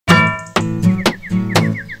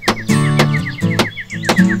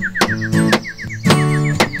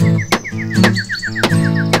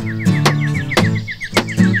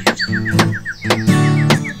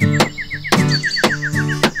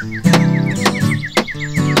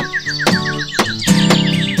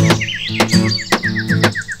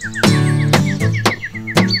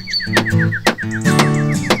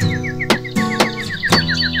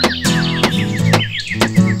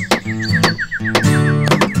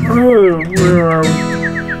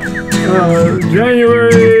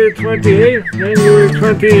January 28th, January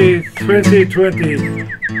 28th, 2020.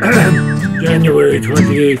 January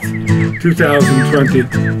 28th, 2020.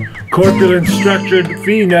 Corpullent structured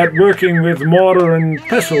VNet working with mortar and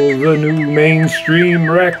pestle, the new mainstream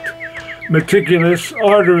wrecked. Meticulous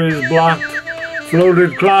arteries blocked.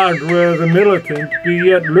 Floated cloud where the militant be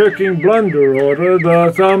yet lurking blunder order,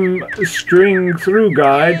 the thumb string through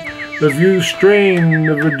guide, the view strain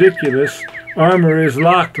the ridiculous, armor is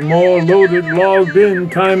locked, more loaded, logged in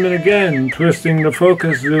time and again, twisting the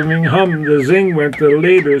focus, zooming, hum, the zing went the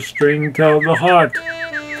later string, tell the heart.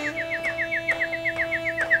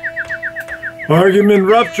 Argument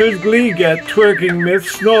ruptured, glee get, twerking myth,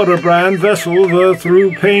 snorter brand, vessel, the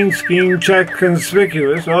through pain scheme, check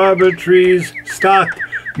conspicuous, arbitraries, stocked,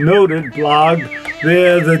 noted, blogged,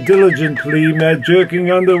 there the diligently met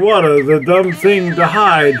jerking underwater, the dumb thing to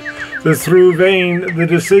hide, the through vein, the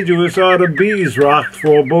deciduous art of bees rocked,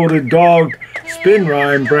 foreboded dogged, spin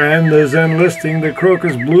rhyme brand, the zen listing, the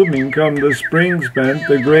crocus blooming, come the spring spent,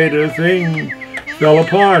 the greater thing fell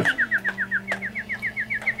apart.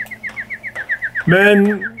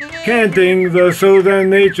 Men canting, the so then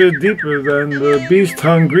nature deeper than the beast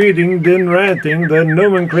hung greeting, then ranting, the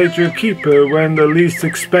nomenclature keeper when the least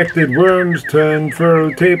expected worms turn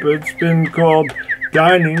furrow tapered, spin called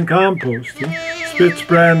dining composting, spits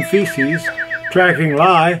brand feces, tracking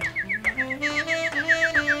lie.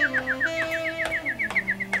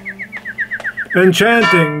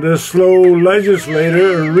 Enchanting, the slow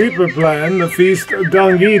legislator, a reaper plan, the feast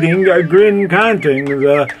dung eating, a grin canting,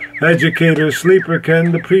 the educator sleeper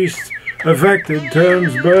ken, the priest affected,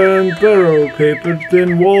 terms burned thorough, papered,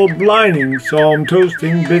 thin walled lining, psalm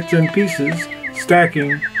toasting, bits and pieces,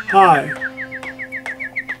 stacking high.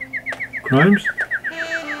 Crimes?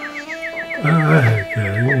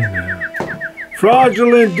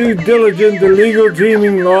 Fraudulent, due diligent, illegal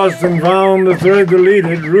teaming, lost and found, the thread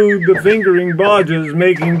deleted, rude, the fingering barges,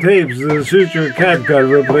 making tapes, the suture catgut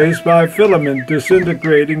replaced by filament,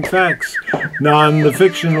 disintegrating facts, the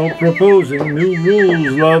fictional, proposing, new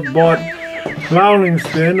rules, love bought, clowning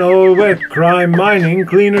spin, all wet, crime mining,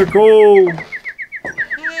 cleaner coal.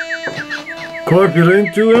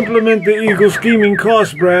 Corpulent, to implement the eagle scheming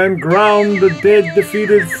cost brand, ground the dead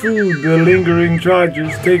defeated food, the lingering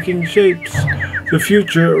charges taking shapes, the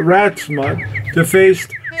future rat smut,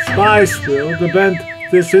 defaced spy spill, the bent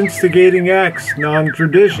disinstigating acts,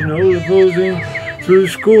 non-traditional, opposing through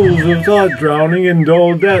schools of thought drowning in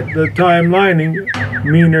dull debt, the time lining,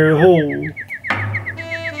 meaner whole.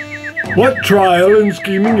 What trial and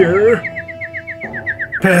scheming error?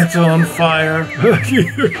 Pants on fire.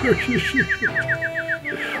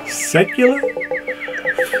 Secular?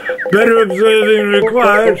 Better observing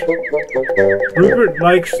required. Rupert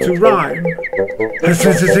likes to rhyme. That's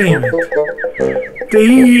entertainment. They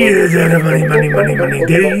eat a dead of money, money, money, money.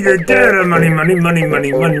 They eat a dead of money, money, money,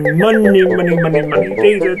 money, money, money, money, money, money.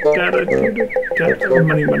 They eat a dead of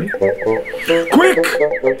money, money. Quick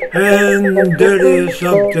and dirty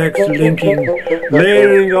subtext linking,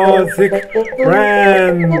 layering on thick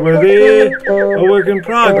brand worthy, a work in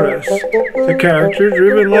progress. The character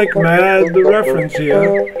driven like mad, the reference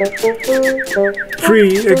here.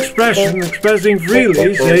 Free expression, expressing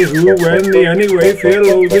freely, say who, when, the anyway, fear,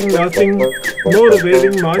 loathing, nothing,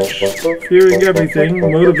 motivating much, fearing everything,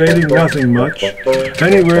 motivating nothing much,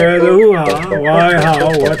 anywhere, the hoo-ha, why,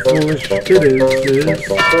 how, what foolish it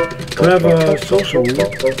is, clever, social,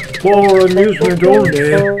 for amusement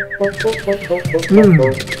only.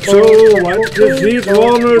 So what? Deceit,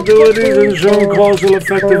 vulnerabilities, and shown causal,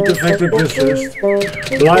 effective, defective, persist.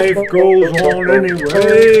 Life goes on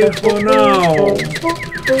anyway for now.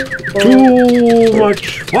 Too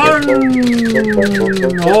much fun,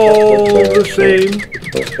 all the same.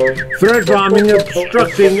 Thread bombing,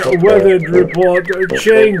 obstructing, weathered report,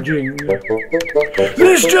 changing.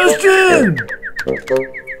 This just in!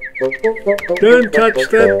 Don't touch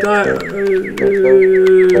that dial.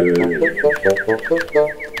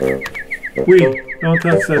 Don't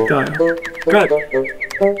touch that dial. Cut.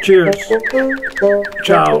 Cheers.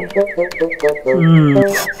 Ciao.